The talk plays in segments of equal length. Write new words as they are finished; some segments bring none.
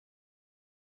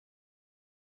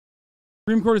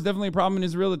Supreme Court is definitely a problem in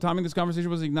Israel. The timing this conversation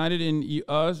was ignited in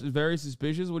us is very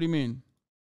suspicious. What do you mean?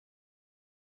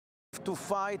 To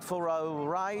fight for our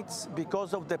rights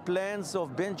because of the plans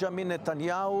of Benjamin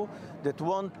Netanyahu that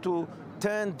want to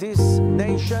turn this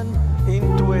nation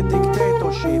into a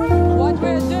dictatorship. What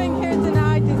we're doing here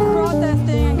tonight is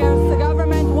protesting against the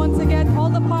government wants to get all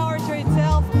the power to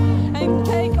itself and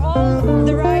take all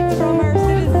the rights from our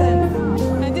citizens.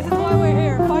 And this is why we're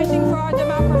here, fighting for our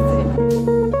democracy.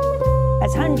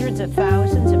 As hundreds of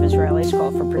thousands of Israelis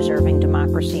call for preserving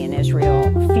democracy in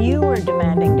Israel, few are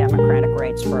demanding democratic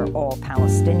rights for all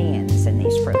Palestinians in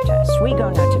these protests. We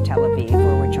go now to Tel Aviv,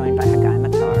 where we're joined by Haggai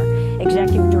Matar,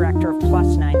 Executive Director of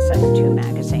Plus 972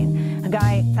 magazine.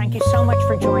 Haggai, thank you so much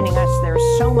for joining us.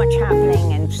 There's so much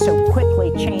happening and so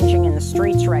quickly changing in the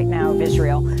streets right now of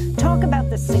Israel. Talk about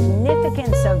the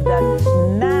significance of the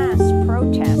mass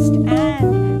protest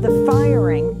and the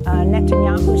firing,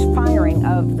 Netanyahu's firing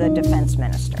of the defense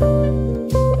minister.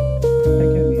 Thank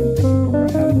you, Abby, and thank you for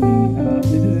having me.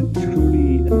 This is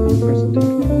truly an unprecedented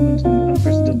moment, and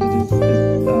unprecedented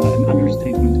is an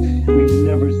understatement. We've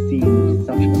never seen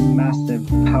such a massive,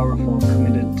 powerful,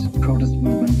 committed protest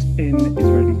movement in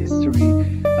Israeli history.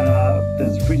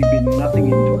 There's really been nothing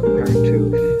to compare it to.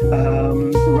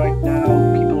 Right now,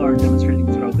 people are demonstrating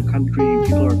throughout the country.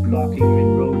 People are blocking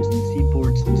main roads and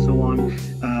seaports and so on,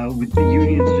 with the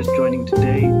unions just joining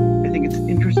today. I think it's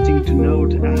interesting to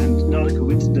note, and not a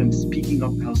coincidence, speaking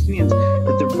of Palestinians,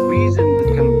 that the reason that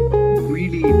kind of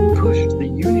really pushed the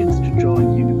unions to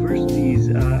join, universities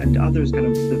and others, kind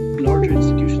of the larger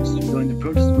institutions to join the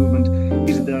protest movement,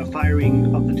 is the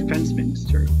firing of the defense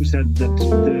minister, who said that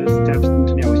the steps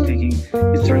Netanyahu is taking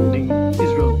is threatening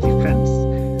Israel's defense.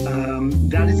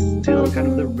 That is still kind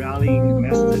of the rallying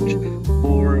message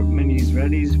for many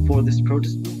Israelis for this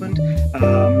protest movement.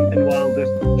 And while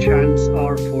the chants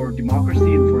are for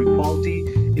democracy and for equality,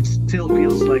 it still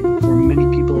feels like for many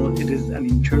people it is an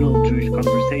internal Jewish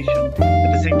conversation.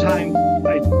 At the same time,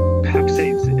 I have to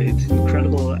say it's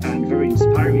incredible and very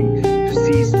inspiring to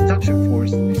see such a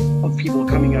force of people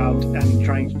coming out and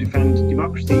trying to defend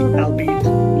democracy, albeit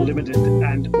limited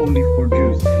and only for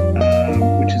Jews,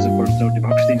 which is of course no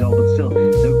democracy at all, but still,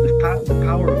 the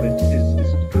power of it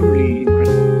is truly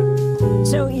incredible.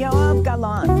 So Yoav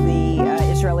Gallant, the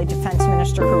Israeli defense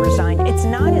minister who resigned, it's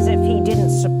not as if he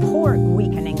didn't support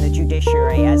weakening the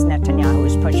judiciary as Netanyahu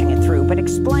is pushing it through, but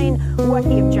explain what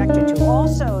he objected to.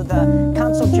 Also, the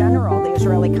consul general, the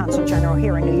Israeli consul general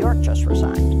here in New York just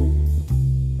resigned.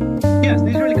 Yes, the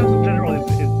Israeli consul general is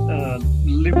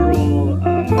liberal, the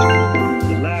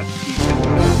left, he's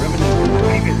reminiscent of the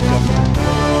previous government.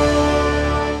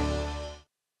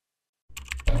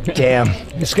 Damn,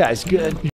 this guy's good.